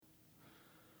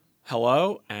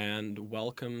Hello, and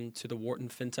welcome to the Wharton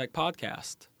FinTech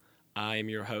Podcast. I am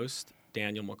your host,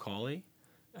 Daniel McCauley,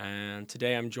 and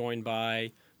today I'm joined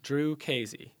by Drew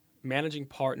Casey, Managing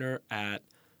Partner at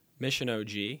Mission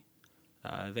OG.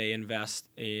 They invest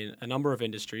in a number of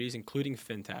industries, including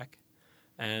FinTech,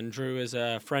 and Drew is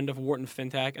a friend of Wharton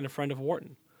FinTech and a friend of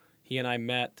Wharton. He and I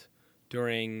met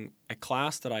during a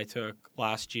class that I took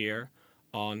last year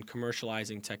on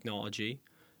commercializing technology.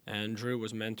 And Drew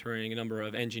was mentoring a number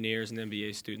of engineers and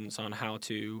MBA students on how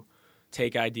to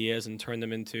take ideas and turn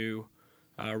them into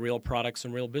real products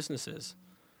and real businesses.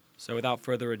 So without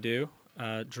further ado,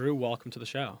 Drew, welcome to the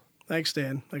show. Thanks,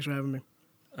 Dan. Thanks for having me.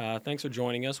 Thanks for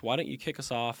joining us. Why don't you kick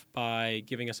us off by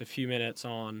giving us a few minutes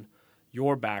on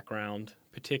your background,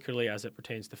 particularly as it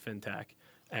pertains to FinTech,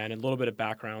 and a little bit of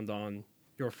background on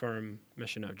your firm,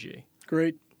 Mission OG.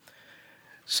 Great.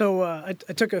 So I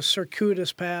took a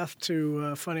circuitous path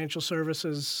to financial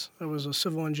services. I was a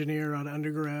civil engineer out of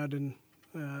undergrad and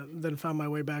then found my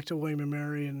way back to William &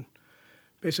 Mary. And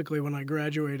basically when I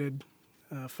graduated,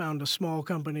 found a small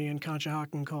company in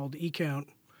Conshohocken called eCount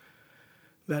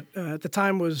that at the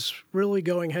time was really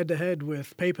going head-to-head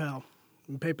with PayPal.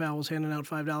 And PayPal was handing out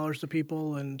 $5 to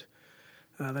people, and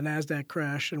the NASDAQ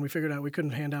crashed, and we figured out we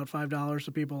couldn't hand out $5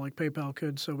 to people like PayPal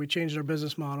could. So we changed our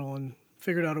business model and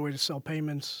figured out a way to sell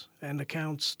payments and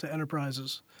accounts to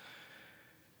enterprises.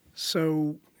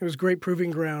 So it was great proving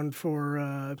ground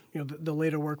for the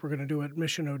later work we're going to do at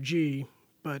Mission OG.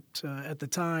 But at the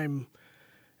time,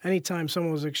 anytime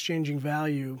someone was exchanging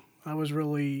value, I was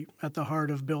really at the heart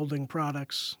of building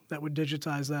products that would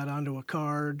digitize that onto a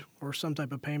card or some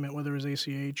type of payment, whether it was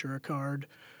ACH or a card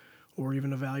or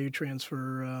even a value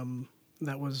transfer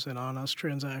that was an on-us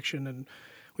transaction. And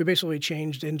we basically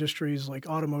changed industries like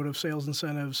automotive sales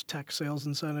incentives, tech sales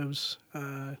incentives,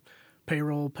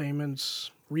 payroll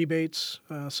payments, rebates.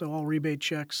 So all rebate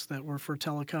checks that were for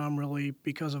telecom really,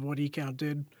 because of what eCount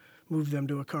did, moved them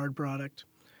to a card product.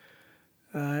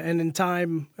 And in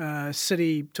time,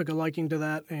 Citi took a liking to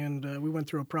that, and we went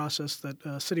through a process that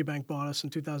Citibank bought us in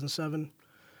 2007.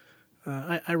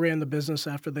 I ran the business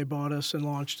after they bought us and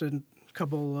launched in a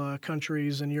couple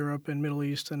countries in Europe and Middle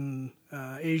East and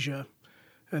Asia.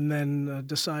 And then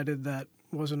decided that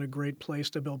wasn't a great place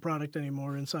to build product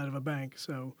anymore inside of a bank.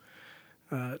 So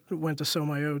went to Sow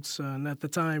My Oats. And at the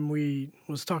time, we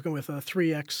was talking with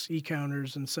 3X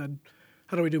e-counters and said,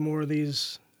 how do we do more of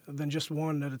these than just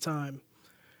one at a time?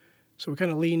 So we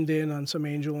kind of leaned in on some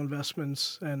angel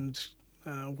investments, and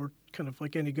we're kind of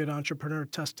like any good entrepreneur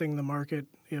testing the market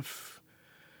if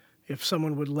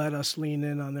someone would let us lean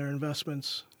in on their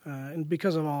investments. And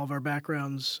because of all of our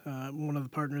backgrounds, one of the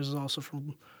partners is also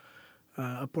from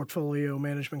a portfolio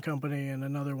management company, and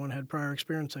another one had prior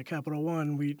experience at Capital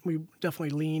One. We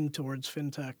definitely lean towards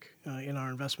FinTech in our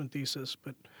investment thesis.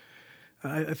 But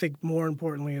I think more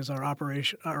importantly is our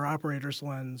operator's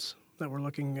lens that we're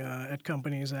looking at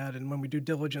companies at. And when we do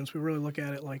diligence, we really look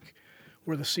at it like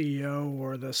we're the CEO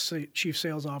or the chief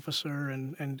sales officer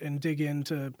and dig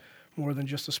into more than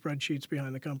just the spreadsheets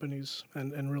behind the companies,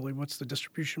 and really what's the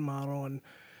distribution model and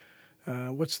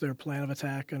what's their plan of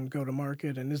attack and go to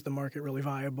market, and is the market really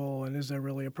viable, and is there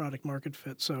really a product market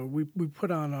fit? So we put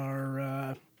on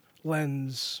our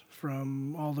lens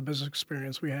from all the business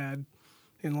experience we had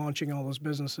in launching all those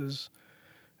businesses,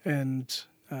 and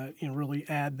really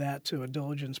add that to a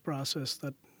diligence process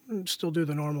that still do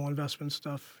the normal investment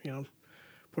stuff,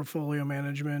 portfolio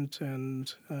management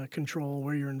and control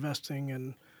where you're investing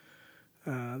and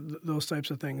those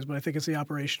types of things. But I think it's the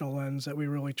operational lens that we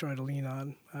really try to lean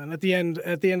on. And at the end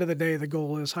of the day, the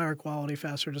goal is higher quality,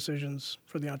 faster decisions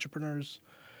for the entrepreneurs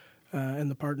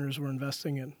and the partners we're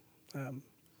investing in. Do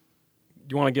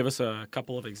you want to give us a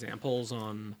couple of examples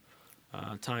on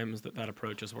times that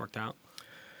approach has worked out?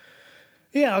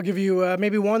 Yeah, I'll give you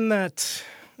maybe one that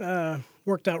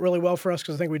worked out really well for us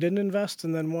because I think we didn't invest,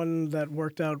 and then one that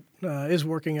worked out is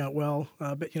working out well,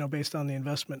 but based on the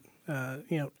investment.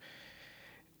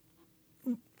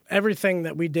 Everything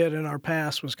that we did in our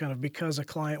past was kind of because a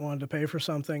client wanted to pay for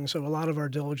something. So a lot of our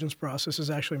diligence process is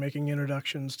actually making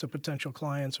introductions to potential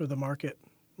clients or the market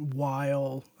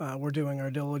while we're doing our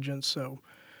diligence. So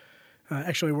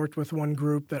actually worked with one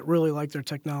group that really liked their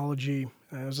technology.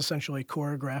 It was essentially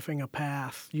choreographing a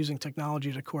path, using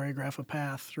technology to choreograph a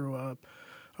path through a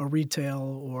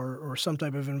retail or some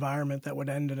type of environment that would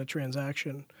end in a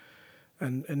transaction.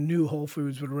 And knew Whole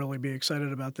Foods would really be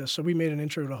excited about this. So we made an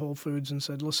intro to Whole Foods and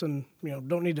said, listen,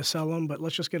 don't need to sell them, but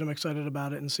let's just get them excited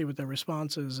about it and see what their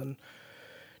response is. And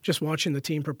just watching the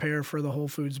team prepare for the Whole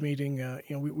Foods meeting,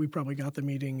 we probably got the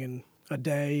meeting in a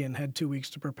day and had 2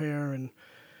 weeks to prepare. And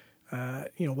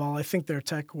While I think their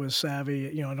tech was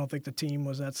savvy, I don't think the team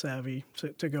was that savvy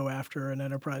to go after an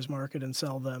enterprise market and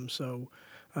sell them. So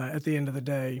at the end of the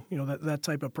day, that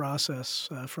type of process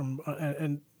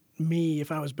and me,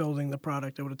 if I was building the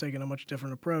product, I would have taken a much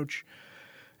different approach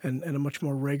and a much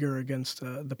more rigor against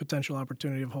the potential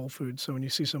opportunity of Whole Foods. So when you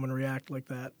see someone react like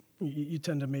that, you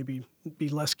tend to maybe be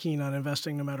less keen on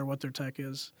investing no matter what their tech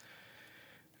is.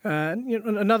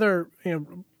 Another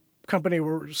company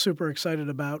we're super excited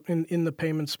about in the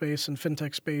payment space and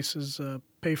fintech space is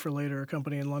Pay for Later, a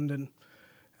company in London.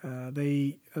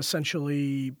 They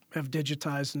essentially have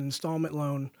digitized an installment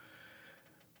loan.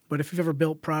 But if you've ever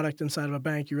built product inside of a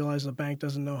bank, you realize the bank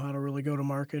doesn't know how to really go to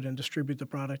market and distribute the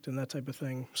product and that type of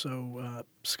thing. So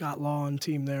Scott Law and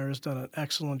team there has done an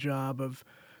excellent job of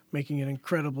making it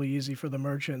incredibly easy for the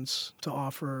merchants to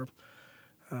offer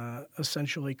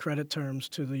essentially credit terms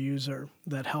to the user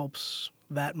that helps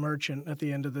that merchant at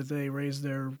the end of the day raise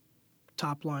their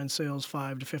top line sales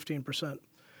 5 to 15%.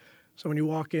 So when you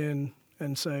walk in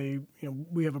and say,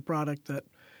 we have a product that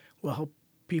will help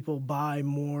people buy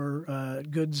more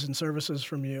goods and services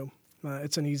from you,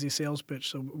 it's an easy sales pitch.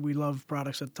 So we love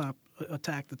products that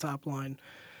attack the top line.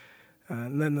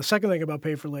 And then the second thing about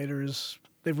Pay for Later is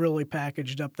they've really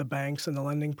packaged up the banks and the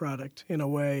lending product in a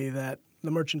way that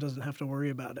the merchant doesn't have to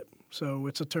worry about it. So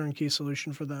it's a turnkey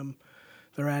solution for them.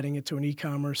 They're adding it to an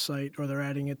e-commerce site or they're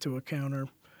adding it to a counter.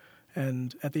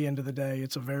 And at the end of the day,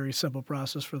 it's a very simple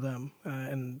process for them,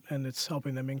 and it's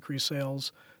helping them increase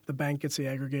sales. The bank gets the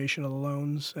aggregation of the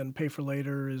loans, and Pay for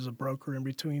Later is a broker in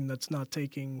between that's not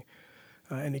taking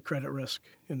any credit risk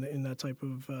in that type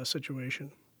of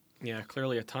situation. Yeah,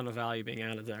 clearly a ton of value being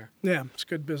added there. Yeah, it's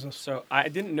good business. So I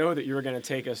didn't know that you were going to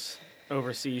take us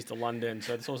overseas to London,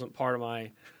 so this wasn't part of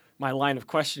my line of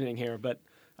questioning here. But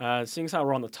seeing as how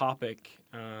we're on the topic,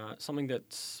 something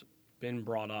that's been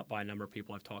brought up by a number of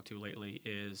people I've talked to lately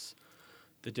is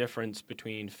the difference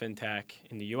between fintech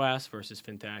in the U.S. versus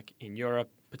fintech in Europe,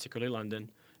 particularly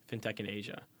London, fintech in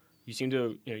Asia. You seem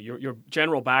to, your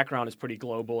general background is pretty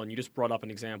global, and you just brought up an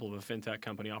example of a fintech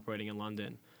company operating in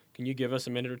London. Can you give us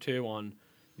a minute or two on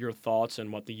your thoughts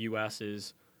and what the U.S.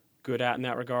 is good at in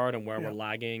that regard and where we're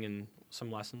lagging and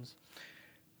some lessons?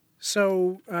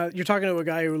 So you're talking to a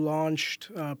guy who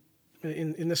launched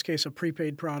in this case, a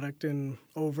prepaid product in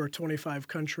over 25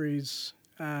 countries.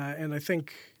 And I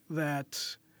think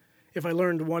that if I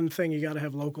learned one thing, you got to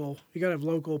have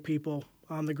local people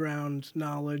on the ground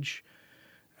knowledge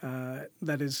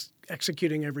that is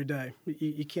executing every day.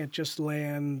 You can't just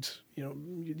land,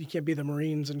 you can't be the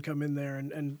Marines and come in there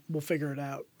and we'll figure it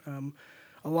out.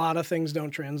 A lot of things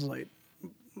don't translate.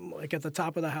 Like at the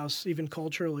top of the house, even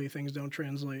culturally, things don't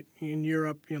translate. In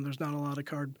Europe, there's not a lot of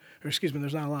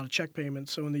there's not a lot of check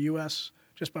payments. So in the U.S.,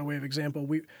 just by way of example,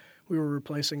 we were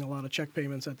replacing a lot of check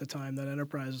payments at the time that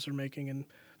enterprises are making, and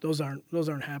those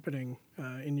aren't happening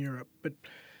in Europe. But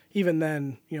even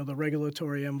then, the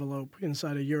regulatory envelope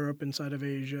inside of Europe, inside of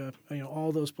Asia,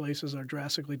 all those places are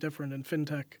drastically different. In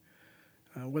fintech,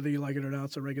 whether you like it or not,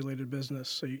 it's a regulated business.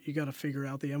 So you got to figure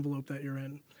out the envelope that you're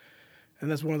in. And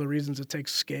that's one of the reasons it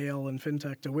takes scale in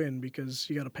fintech to win, because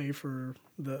you got to pay for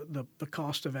the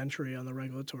cost of entry on the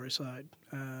regulatory side.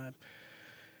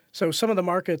 So some of the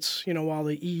markets, while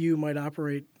the EU might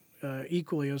operate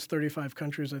equally, it was 35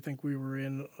 countries I think we were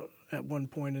in at one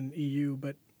point in EU,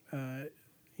 but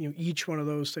each one of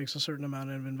those takes a certain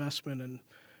amount of investment. And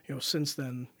since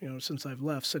then, since I've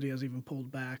left, Citi has even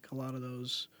pulled back a lot of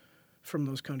those from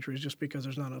those countries just because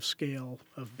there's not enough scale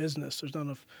of business. There's not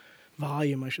enough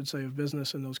volume, I should say, of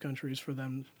business in those countries for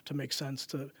them to make sense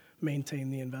to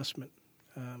maintain the investment.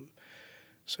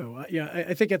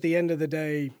 I think at the end of the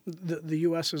day, the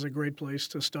U.S. is a great place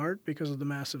to start because of the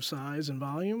massive size and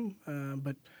volume.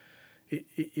 But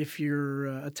if you're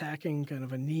attacking kind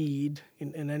of a need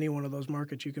in any one of those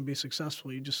markets, you can be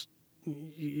successful.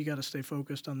 You got to stay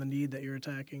focused on the need that you're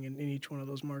attacking in each one of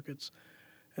those markets,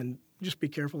 and just be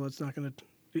careful.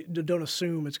 Don't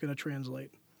assume it's going to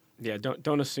translate. Yeah,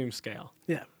 don't assume scale.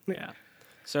 Yeah.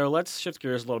 So let's shift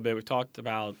gears a little bit. We talked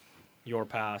about your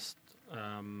past.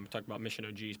 We talked about Mission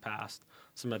OG's past,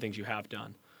 some of the things you have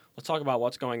done. Let's talk about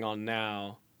what's going on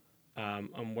now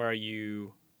and where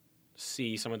you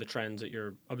see some of the trends that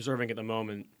you're observing at the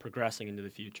moment progressing into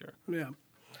the future. Yeah.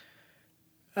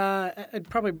 I'd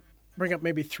probably bring up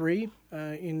maybe three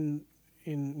in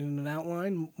an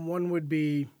outline. One would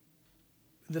be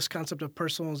this concept of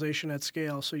personalization at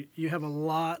scale. So you have a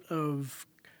lot of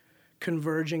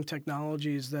converging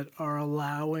technologies that are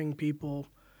allowing people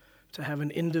to have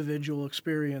an individual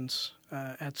experience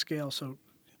at scale. So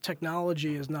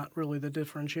technology is not really the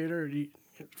differentiator.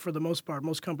 For the most part,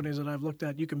 most companies that I've looked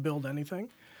at, you can build anything.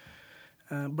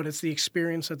 but it's the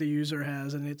experience that the user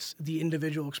has, and it's the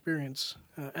individual experience.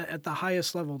 At the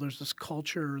highest level, there's this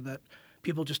culture that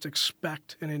people just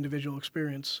expect an individual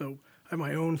experience. So I have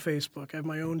my own Facebook, I have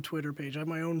my own Twitter page, I have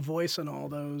my own voice in all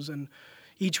those, and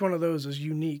each one of those is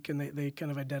unique, and they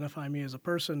kind of identify me as a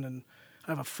person. And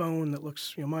I have a phone that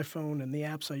looks, my phone and the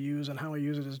apps I use and how I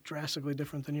use it is drastically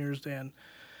different than yours, Dan.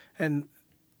 And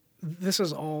this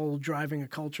is all driving a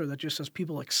culture that just says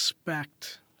people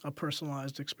expect a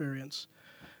personalized experience.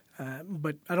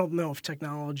 But I don't know if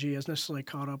technology has necessarily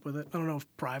caught up with it. I don't know if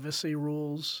privacy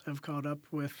rules have caught up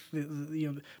with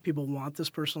people want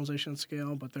this personalization at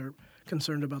scale, but they're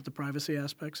concerned about the privacy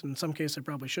aspects. In some cases, they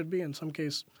probably should be. In some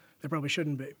cases, they probably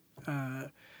shouldn't be.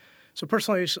 So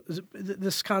personalization,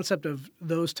 this concept of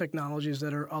those technologies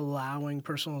that are allowing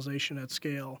personalization at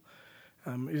scale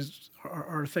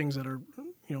are things that are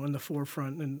in the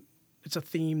forefront, and it's a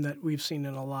theme that we've seen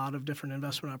in a lot of different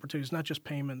investment opportunities, not just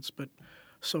payments, but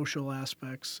social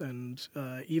aspects, and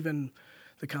even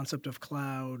the concept of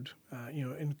cloud.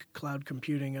 In cloud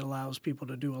computing, it allows people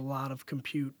to do a lot of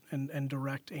compute and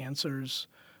direct answers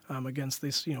against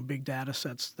these big data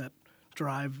sets that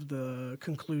drive the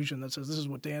conclusion that says this is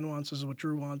what Dan wants, this is what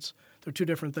Drew wants. They're two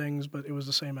different things, but it was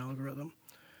the same algorithm.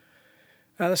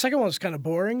 The second one is kind of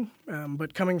boring,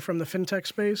 but coming from the fintech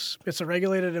space, it's a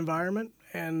regulated environment,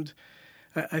 and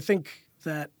I think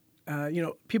that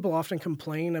people often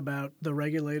complain about the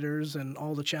regulators and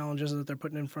all the challenges that they're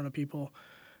putting in front of people.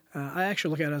 I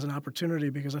actually look at it as an opportunity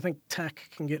because I think tech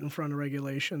can get in front of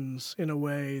regulations in a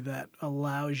way that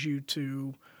allows you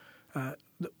to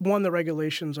one, the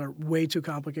regulations are way too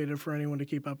complicated for anyone to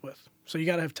keep up with. So you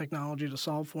got to have technology to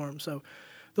solve for them. So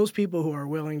those people who are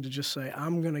willing to just say,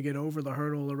 I'm going to get over the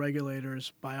hurdle of the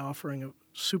regulators by offering a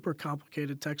super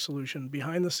complicated tech solution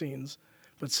behind the scenes,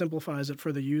 but simplifies it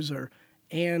for the user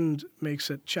and makes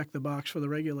it check the box for the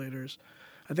regulators,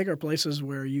 I think are places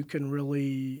where you can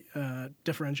really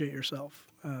differentiate yourself.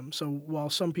 So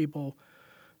while some people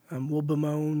will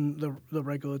bemoan the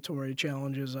regulatory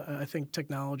challenges, I think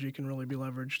technology can really be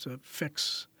leveraged to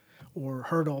fix or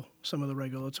hurdle some of the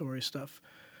regulatory stuff.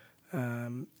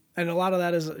 And a lot of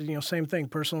that is, same thing,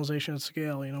 personalization at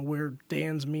scale, where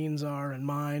Dan's means are and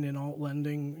mine in alt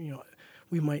lending,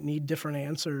 we might need different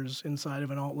answers inside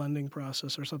of an alt lending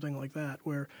process or something like that,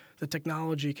 where the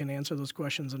technology can answer those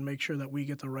questions and make sure that we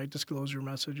get the right disclosure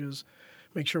messages,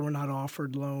 make sure we're not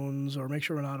offered loans or make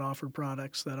sure we're not offered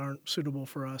products that aren't suitable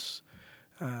for us.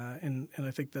 And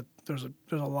I think that there's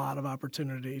a lot of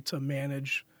opportunity to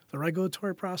manage the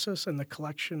regulatory process and the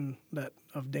collection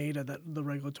of data that the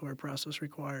regulatory process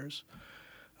requires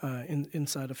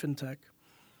inside of fintech.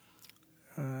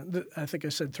 I think I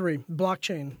said 3,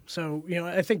 blockchain. So,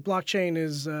 I think blockchain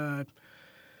is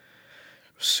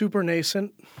super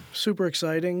nascent, super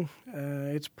exciting.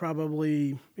 It's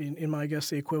probably, in my guess,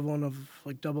 the equivalent of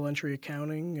like double entry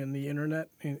accounting and the internet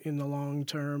in the long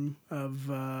term of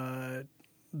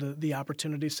the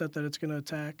opportunity set that it's going to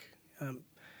attack.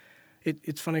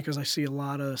 It's funny because I see a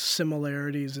lot of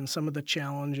similarities in some of the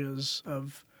challenges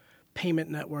of payment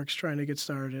networks trying to get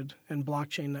started and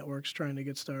blockchain networks trying to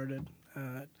get started.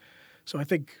 So I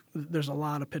think there's a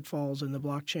lot of pitfalls in the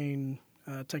blockchain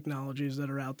technologies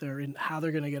that are out there in how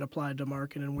they're going to get applied to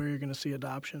market and where you're going to see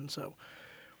adoption. So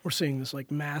we're seeing this like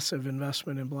massive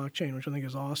investment in blockchain, which I think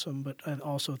is awesome, but I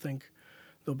also think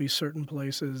there'll be certain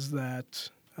places that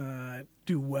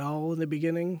do well in the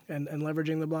beginning and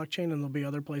leveraging the blockchain, and there'll be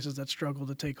other places that struggle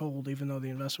to take hold even though the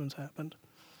investment's happened.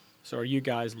 So are you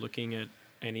guys looking at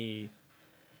any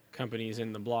companies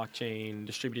in the blockchain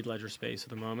distributed ledger space at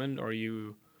the moment, or are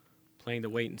you playing the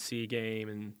wait-and-see game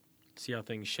and see how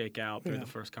things shake out through the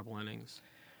first couple innings?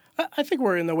 I think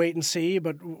we're in the wait-and-see,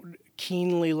 but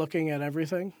keenly looking at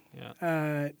everything.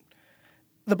 Yeah.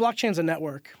 The blockchain's a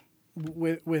network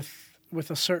with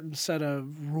a certain set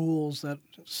of rules that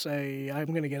say I'm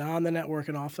going to get on the network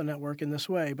and off the network in this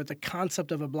way, but the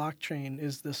concept of a blockchain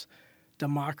is this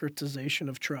democratization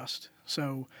of trust.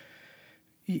 So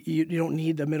you don't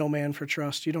need the middleman for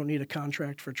trust. You don't need a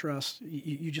contract for trust.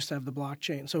 You just have the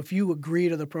blockchain. So if you agree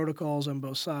to the protocols on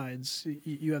both sides,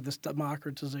 you have this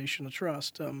democratization of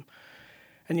trust. And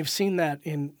you've seen that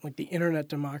in like the internet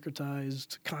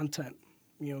democratized content.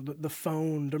 The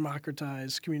phone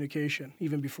democratized communication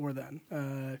even before then.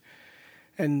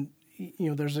 And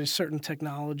there's a certain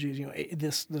technologies.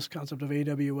 This concept of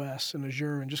AWS and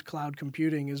Azure and just cloud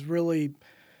computing is really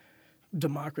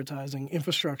democratizing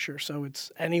infrastructure. So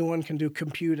it's anyone can do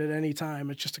compute at any time.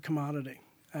 It's just a commodity.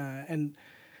 And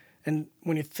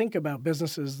when you think about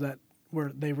businesses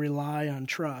where they rely on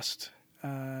trust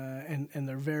and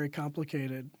they're very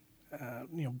complicated,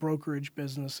 brokerage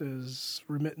businesses,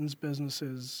 remittance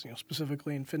businesses,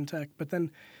 specifically in fintech, but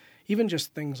then even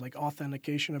just things like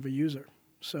authentication of a user.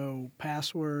 So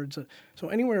passwords. So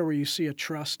anywhere where you see a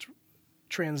trust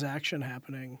transaction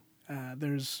happening,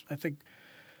 there's, I think,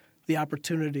 the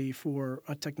opportunity for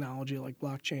a technology like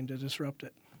blockchain to disrupt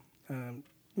it.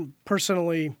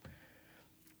 Personally,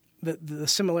 the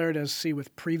similarities I see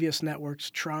with previous networks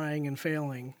trying and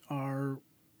failing are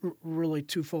really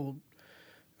twofold.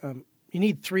 You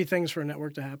need three things for a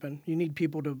network to happen. You need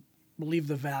people to believe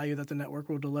the value that the network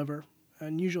will deliver,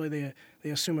 and usually they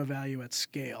assume a value at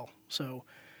scale. So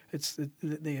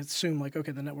they assume like,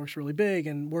 okay, the network's really big,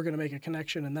 and we're going to make a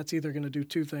connection, and that's either going to do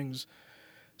two things: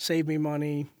 save me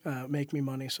money, make me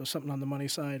money. So something on the money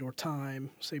side, or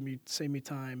time, save me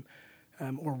time,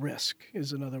 or risk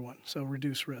is another one. So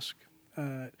reduce risk.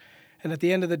 And at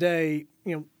the end of the day,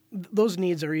 those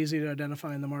needs are easy to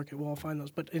identify in the market. We'll all find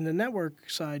those. But in the network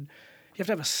side, you have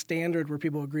to have a standard where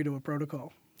people agree to a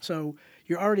protocol. So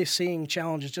you're already seeing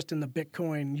challenges just in the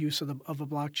Bitcoin use of a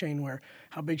blockchain, where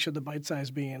how big should the byte size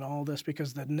be and all this,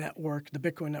 because the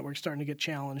Bitcoin network, is starting to get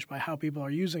challenged by how people are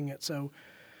using it. So,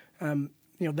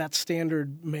 that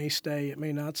standard may stay, it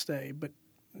may not stay, but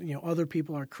other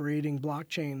people are creating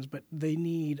blockchains, but they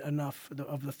need enough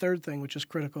of the third thing, which is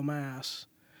critical mass,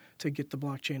 to get the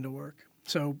blockchain to work.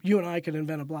 So you and I could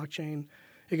invent a blockchain.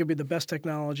 It could be the best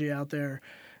technology out there,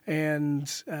 and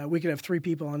we could have three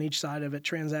people on each side of it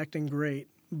transacting great.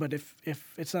 But if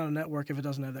it's not a network, if it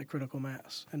doesn't have that critical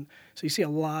mass. And so you see a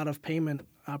lot of payment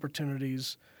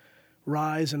opportunities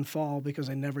rise and fall because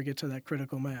they never get to that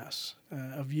critical mass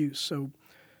of use. So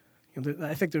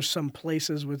I think there's some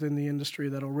places within the industry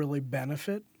that'll really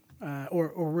benefit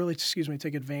or really,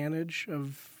 take advantage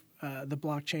of the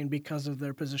blockchain because of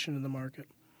their position in the market.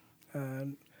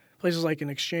 Places like an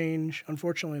exchange,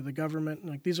 unfortunately, the government,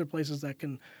 like these are places that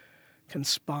can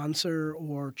sponsor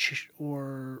or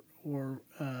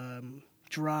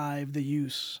drive the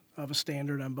use of a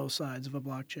standard on both sides of a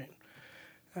blockchain.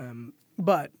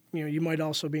 But you might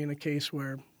also be in a case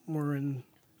where we're in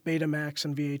Betamax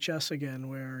and VHS again,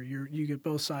 where you get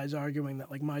both sides arguing that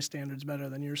like my standard's better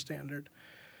than your standard.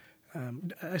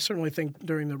 I certainly think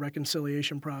during the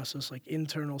reconciliation process, like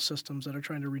internal systems that are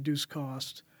trying to reduce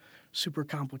cost, super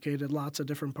complicated, lots of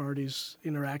different parties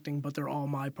interacting, but they're all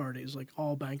my parties, like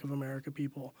all Bank of America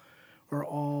people, or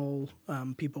all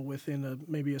people within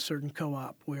maybe a certain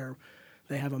co-op where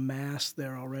they have a mass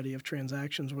there already of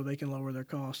transactions where they can lower their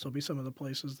costs. There'll be some of the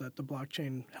places that the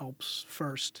blockchain helps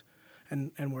first,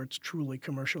 and where it's truly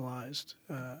commercialized,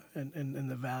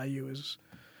 and the value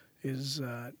is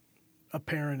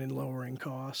apparent in lowering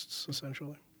costs,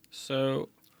 essentially. So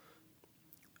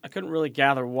I couldn't really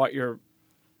gather what your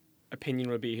opinion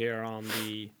would be here on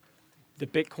the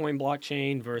Bitcoin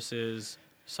blockchain versus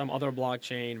some other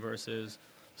blockchain versus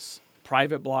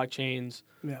private blockchains.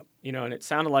 Yeah. And it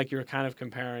sounded like you were kind of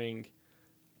comparing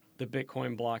the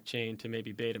Bitcoin blockchain to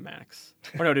maybe Betamax.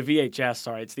 Or no, to VHS,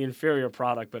 sorry. It's the inferior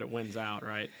product, but it wins out,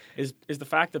 right? Is the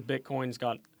fact that Bitcoin's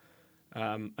got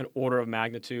an order of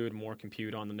magnitude more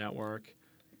compute on the network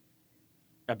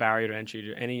a barrier to entry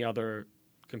to any other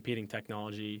competing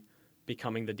technology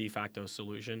becoming the de facto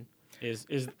solution? Is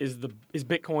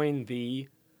Bitcoin the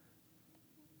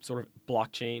sort of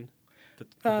blockchain of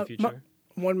the future?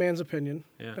 One man's opinion.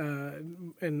 Yeah.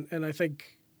 And I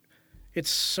think it's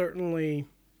certainly,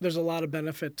 there's a lot of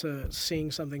benefit to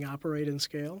seeing something operate and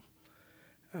scale.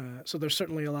 So there's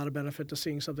certainly a lot of benefit to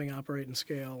seeing something operate and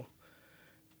scale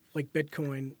like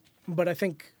Bitcoin. But I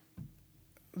think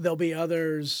there'll be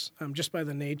others, just by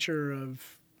the nature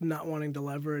of not wanting to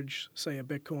leverage, say, a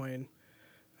Bitcoin,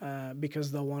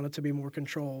 because they'll want it to be more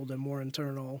controlled and more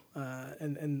internal,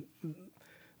 and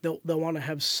they'll want to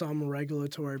have some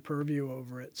regulatory purview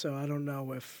over it. So I don't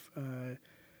know if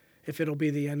it'll be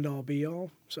the end-all,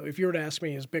 be-all. So if you were to ask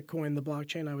me, is Bitcoin the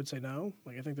blockchain, I would say no.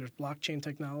 Like, I think there's blockchain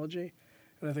technology,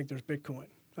 and I think there's Bitcoin,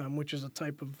 which is a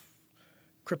type of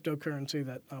cryptocurrency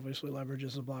that obviously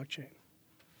leverages the blockchain.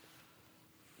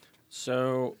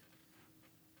 So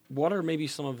what are maybe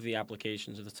some of the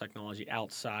applications of the technology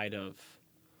outside of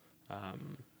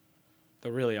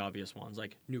the really obvious ones,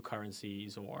 like new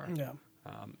currencies or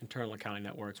internal accounting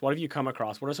networks? What have you come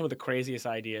across? What are some of the craziest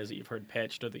ideas that you've heard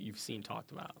pitched or that you've seen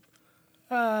talked about?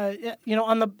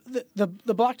 On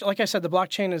the block, like I said, the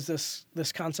blockchain is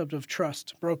this concept of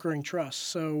trust, brokering trust.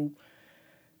 So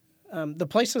the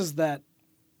places that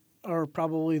are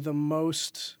probably the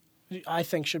most, I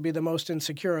think, should be the most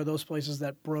insecure are those places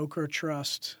that broker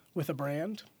trust with a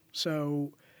brand.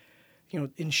 So,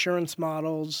 insurance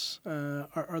models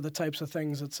are the types of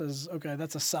things that says, okay,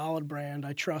 that's a solid brand,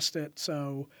 I trust it,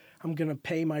 so I'm going to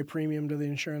pay my premium to the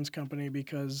insurance company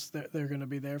because they're going to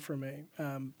be there for me.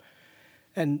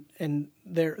 And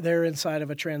they're inside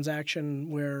of a transaction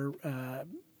where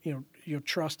your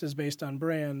trust is based on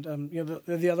brand.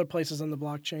 The other places on the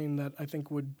blockchain that I think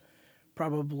would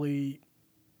probably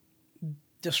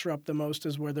disrupt the most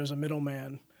is where there's a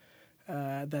middleman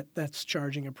that's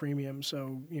charging a premium.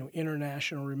 So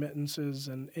international remittances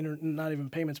and not even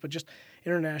payments, but just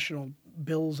international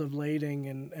bills of lading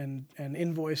and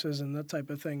invoices and that type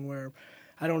of thing, where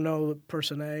I don't know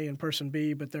person A and person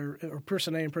B, or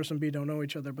person A and person B don't know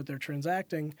each other, but they're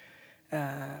transacting.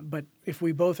 But if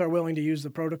we both are willing to use the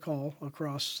protocol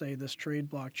across, say, this trade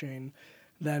blockchain,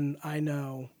 then I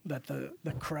know that the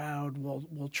crowd will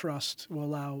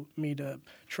allow me to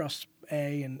trust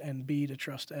A and B to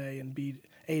trust A and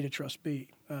A to trust B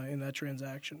in that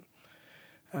transaction.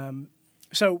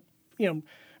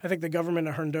 I think the government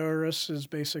of Honduras is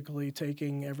basically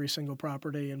taking every single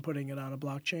property and putting it on a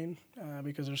blockchain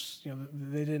because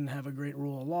they didn't have a great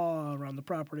rule of law around the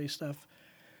property stuff.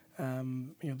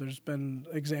 There's been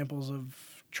examples of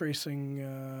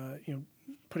tracing,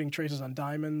 putting traces on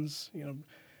diamonds,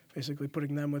 basically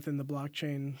putting them within the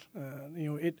blockchain.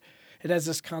 It has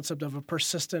this concept of a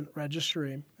persistent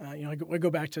registry. I go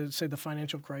back to, say, the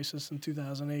financial crisis in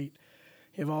 2008.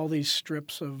 You have all these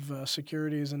strips of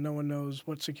securities, and no one knows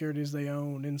what securities they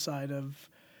own inside of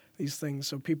these things.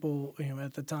 So people,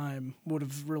 at the time would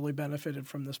have really benefited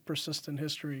from this persistent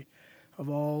history of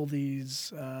all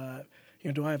these.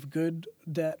 Do I have good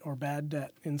debt or bad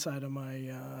debt inside of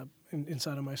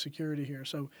my security here?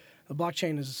 So the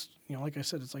blockchain is, like I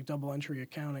said, it's like double entry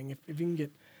accounting. If you can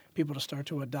get people to start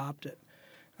to adopt it.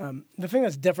 The thing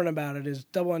that's different about it is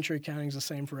double entry accounting is the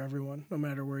same for everyone, no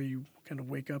matter where you kind of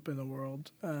wake up in the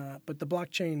world. But the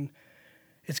blockchain,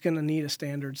 it's going to need a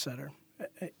standard setter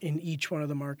in each one of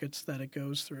the markets that it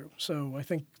goes through. So I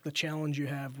think the challenge you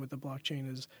have with the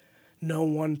blockchain is no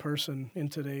one person in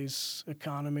today's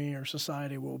economy or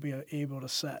society will be able to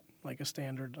set like a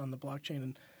standard on the blockchain.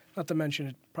 And not to mention,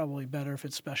 it's probably better if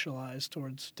it's specialized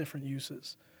towards different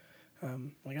uses.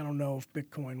 I don't know if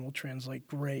Bitcoin will translate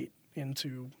great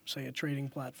into, say, a trading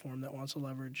platform that wants to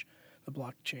leverage the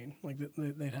blockchain. Like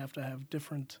they'd have to have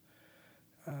different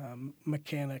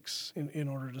mechanics in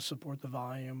order to support the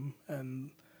volume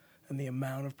and the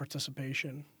amount of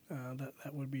participation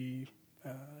that would be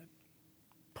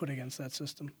put against that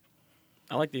system.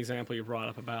 I like the example you brought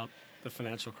up about the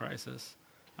financial crisis.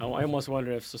 I almost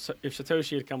wonder if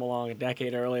Satoshi had come along a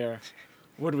decade earlier,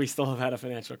 would we still have had a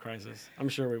financial crisis? I'm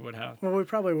sure we would have. Well, we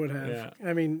probably would have. Yeah.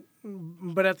 I mean,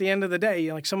 but at the end of the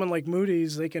day, like someone like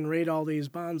Moody's, they can rate all these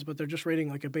bonds, but they're just rating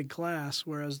like a big class,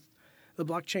 whereas the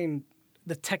blockchain,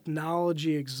 the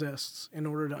technology exists in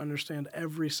order to understand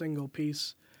every single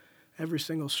piece, every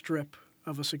single strip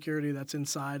of a security that's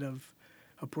inside of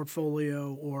a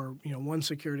portfolio or one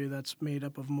security that's made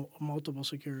up of multiple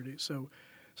securities. So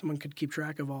someone could keep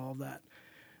track of all of that.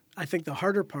 I think the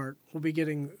harder part will be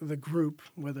getting the group,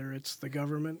 whether it's the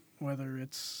government, whether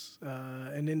it's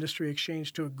an industry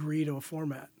exchange, to agree to a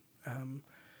format.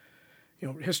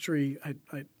 History,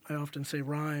 I often say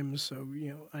rhymes. So,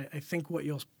 I think what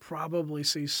you'll probably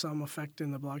see some effect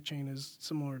in the blockchain is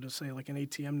similar to, say, like an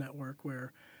ATM network,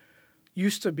 where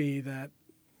used to be that,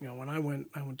 when I went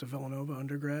to Villanova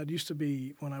undergrad, used to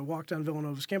be when I walked on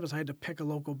Villanova's campus, I had to pick a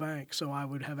local bank so I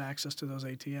would have access to those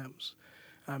ATMs.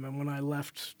 And when I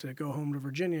left to go home to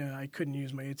Virginia, I couldn't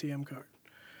use my ATM card.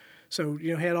 So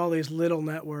had all these little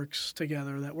networks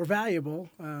together that were valuable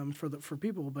for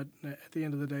people, but at the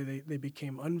end of the day, they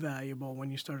became unvaluable when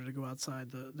you started to go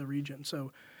outside the region.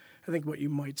 So I think what you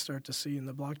might start to see in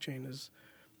the blockchain is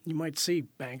you might see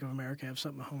Bank of America have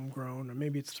something homegrown, or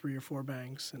maybe it's 3 or 4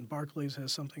 banks, and Barclays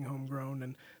has something homegrown,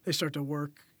 and they start to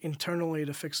work internally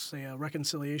to fix, say, a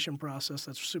reconciliation process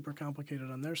that's super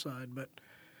complicated on their side, but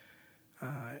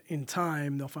in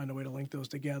time, they'll find a way to link those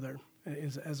together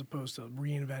as opposed to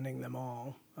reinventing them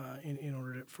all in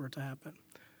order for it to happen.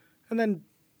 And then,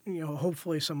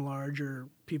 hopefully some larger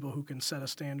people who can set a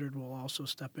standard will also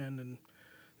step in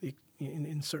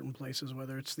in certain places,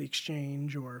 whether it's the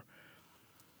exchange or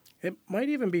it might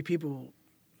even be people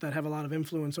that have a lot of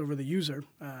influence over the user,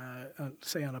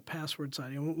 say on a password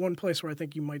side. One place where I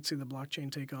think you might see the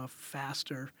blockchain take off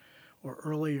faster or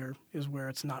earlier is where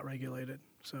it's not regulated.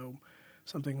 So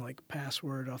something like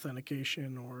password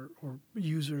authentication or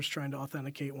users trying to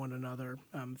authenticate one another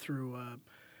through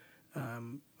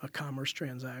a commerce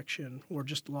transaction or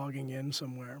just logging in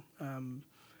somewhere.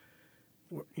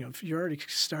 If you're already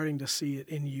starting to see it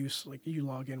in use, like you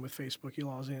log in with Facebook, you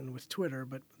log in with Twitter,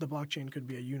 but the blockchain could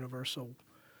be a universal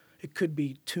it could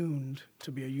be tuned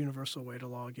to be a universal way to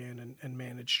log in and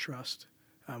manage trust,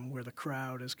 where the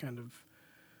crowd is kind of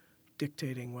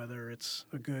dictating whether it's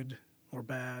a good or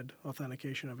bad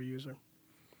authentication of a user.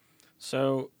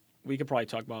 So we could probably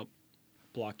talk about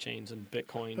blockchains and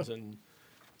bitcoins and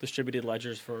distributed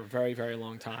ledgers for a very, very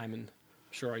long time, and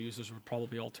I'm sure our users would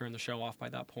probably all turn the show off by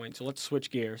that point. So let's switch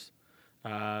gears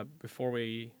before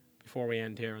we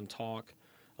end here and talk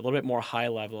a little bit more high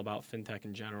level about fintech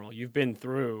in general. You've been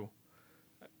through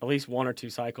at least one or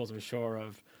two cycles, I'm sure,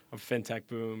 of fintech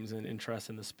booms and interest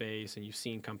in the space, and you've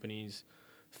seen companies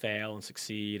fail and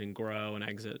succeed and grow and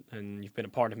exit, and you've been a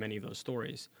part of many of those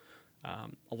stories.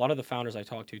 A lot of the founders I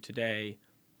talked to today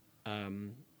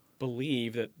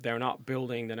believe that they're not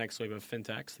building the next wave of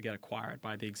fintechs to get acquired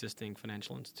by the existing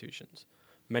financial institutions.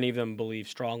 Many of them believe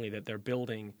strongly that they're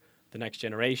building the next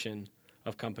generation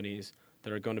of companies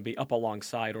that are going to be up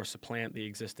alongside or supplant the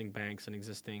existing banks and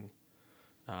existing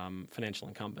financial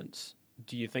incumbents.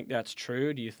 Do you think that's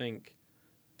true? Do you think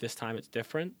this time it's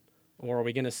different? Or are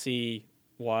we going to see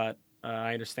what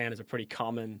I understand is a pretty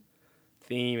common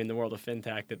theme in the world of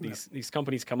fintech, that these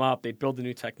companies come up, they build the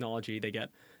new technology, they get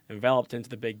enveloped into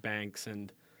the big banks,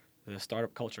 and the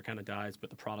startup culture kind of dies, but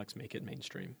the products make it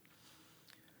mainstream?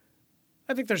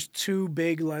 I think there's two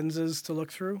big lenses to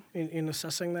look through in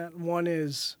assessing that. One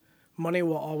is money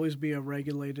will always be a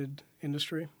regulated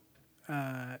industry.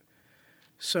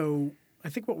 So I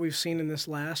think what we've seen in this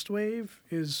last wave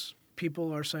is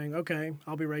people are saying, okay,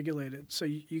 I'll be regulated. So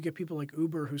you get people like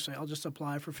Uber who say, I'll just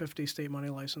apply for 50 state money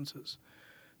licenses.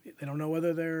 They don't know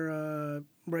whether they're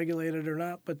regulated or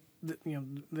not, but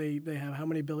they have how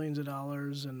many billions of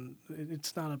dollars, and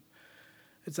it's not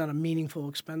a meaningful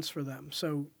expense for them.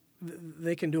 So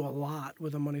they can do a lot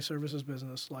with a money services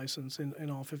business license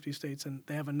in all 50 states, and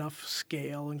they have enough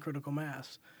scale and critical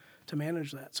mass to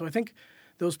manage that. So I think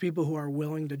those people who are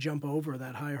willing to jump over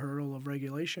that high hurdle of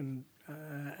regulation,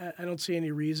 I don't see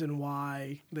any reason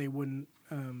why they wouldn't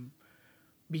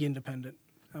be independent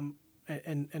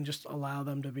and just allow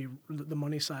them to be the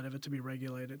money side of it to be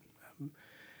regulated.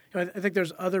 I think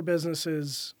there's other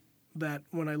businesses that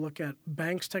when I look at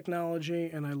banks' technology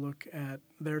and I look at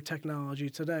their technology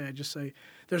today, I just say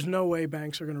there's no way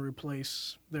banks are going to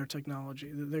replace their technology.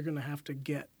 They're going to have to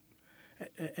get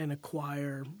and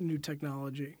acquire new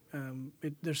technology.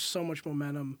 There's so much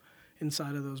momentum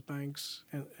inside of those banks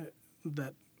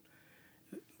that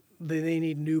they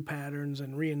need new patterns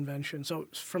and reinvention. So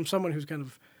from someone who's kind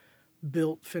of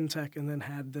built fintech and then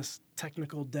had this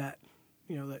technical debt,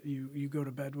 that you go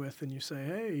to bed with and you say,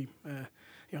 hey,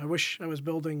 I wish I was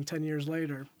building 10 years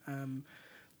later.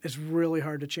 It's really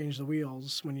hard to change the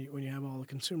wheels when you have all the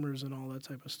consumers and all that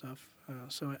type of stuff.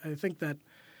 So I think that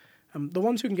the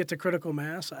ones who can get to critical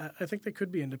mass, I think they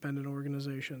could be independent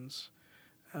organizations.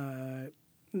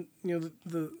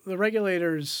 The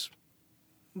regulators,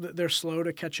 they're slow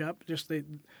to catch up.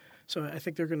 So I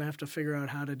think they're going to have to figure out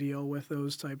how to deal with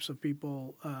those types of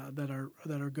people that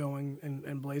are going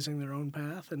and blazing their own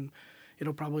path, and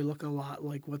it'll probably look a lot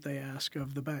like what they ask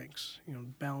of the banks.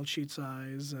 Balance sheet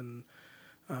size and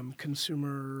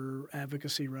consumer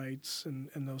advocacy rights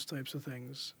and those types of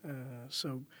things.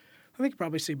 So I think you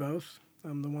probably see both.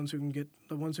 The ones who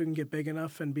can get big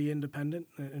enough and be independent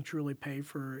and truly pay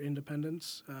for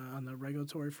independence on the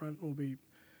regulatory front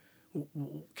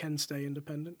can stay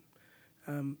independent.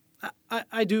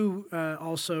 I do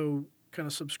also kind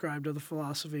of subscribe to the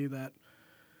philosophy that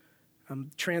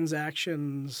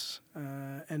transactions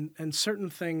and certain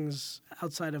things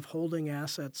outside of holding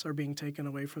assets are being taken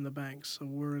away from the banks. So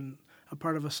we're in a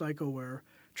part of a cycle where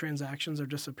transactions are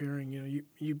disappearing.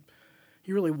 You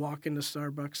really walk into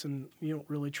Starbucks and you don't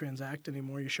really transact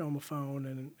anymore. You show them a phone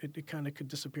and it kind of could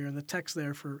disappear. And the tech's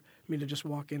there for me to just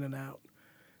walk in and out.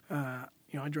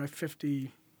 I drive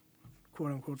 50,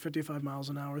 quote unquote, 55 miles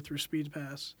an hour through Speed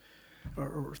Pass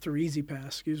or through Easy Pass,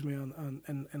 excuse me,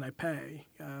 and I pay.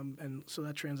 And so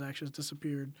that transaction has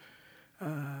disappeared.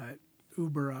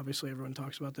 Uber, obviously, everyone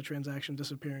talks about the transaction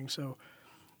disappearing. So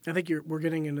I think we're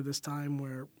getting into this time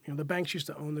where the banks used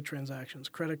to own the transactions,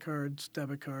 credit cards,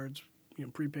 debit cards,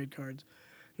 prepaid cards.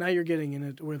 Now you're getting in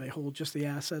it where they hold just the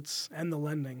assets and the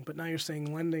lending, but now you're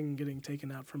seeing lending getting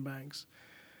taken out from banks.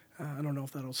 I don't know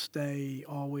if that'll stay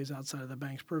always outside of the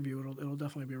bank's purview. It'll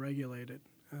definitely be regulated.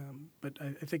 But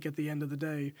I think at the end of the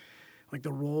day, like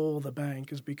the role of the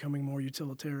bank is becoming more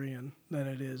utilitarian than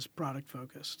it is product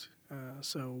focused.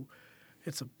 So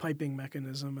it's a piping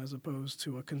mechanism as opposed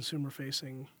to a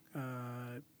consumer-facing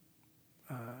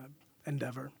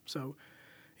endeavor. So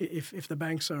if the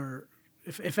banks are,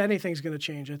 if anything's going to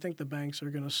change, I think the banks are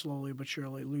going to slowly but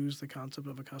surely lose the concept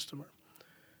of a customer.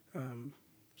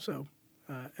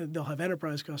 they'll have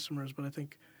enterprise customers, but I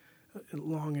think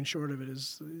long and short of it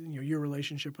is, your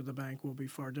relationship with the bank will be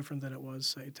far different than it was,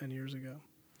 say, 10 years ago.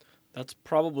 That's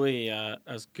probably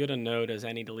as good a note as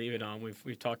any to leave it on.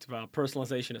 We've talked about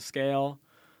personalization at scale,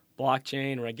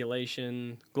 blockchain,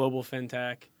 regulation, global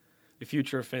fintech, the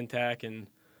future of fintech, and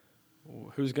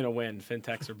who's going to win,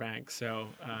 fintechs or banks. So,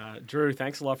 Drew,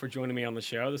 thanks a lot for joining me on the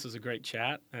show. This is a great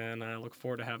chat, and I look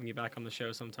forward to having you back on the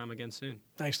show sometime again soon.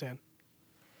 Thanks, Dan.